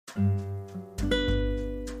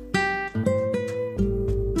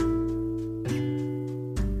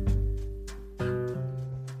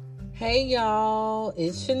Hey y'all,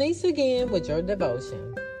 it's Shanice again with your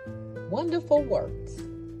devotion. Wonderful works.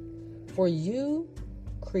 For you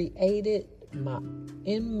created my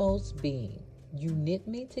inmost being. You knit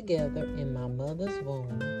me together in my mother's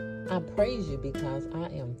womb. I praise you because I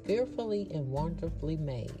am fearfully and wonderfully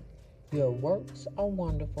made. Your works are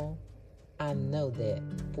wonderful. I know that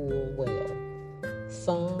full well.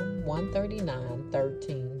 Psalm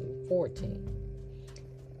 139:13-14.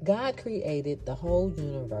 God created the whole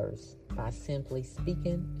universe by simply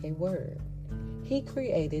speaking a word. He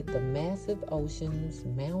created the massive oceans,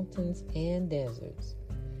 mountains, and deserts.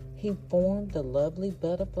 He formed the lovely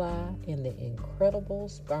butterfly and the incredible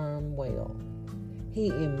sperm whale. He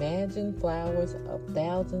imagined flowers of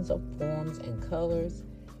thousands of forms and colors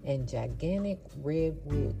and gigantic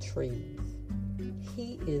redwood trees.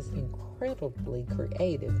 He is incredibly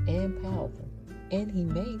creative and powerful, and he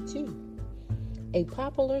made you. A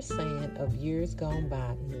popular saying of years gone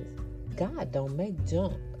by is, God don't make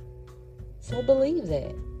junk. So believe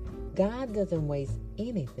that. God doesn't waste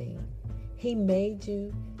anything. He made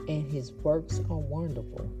you and his works are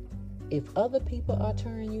wonderful. If other people are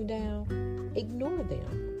turning you down, ignore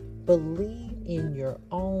them. Believe in your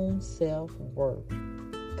own self-worth.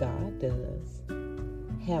 God does.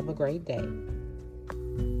 Have a great day.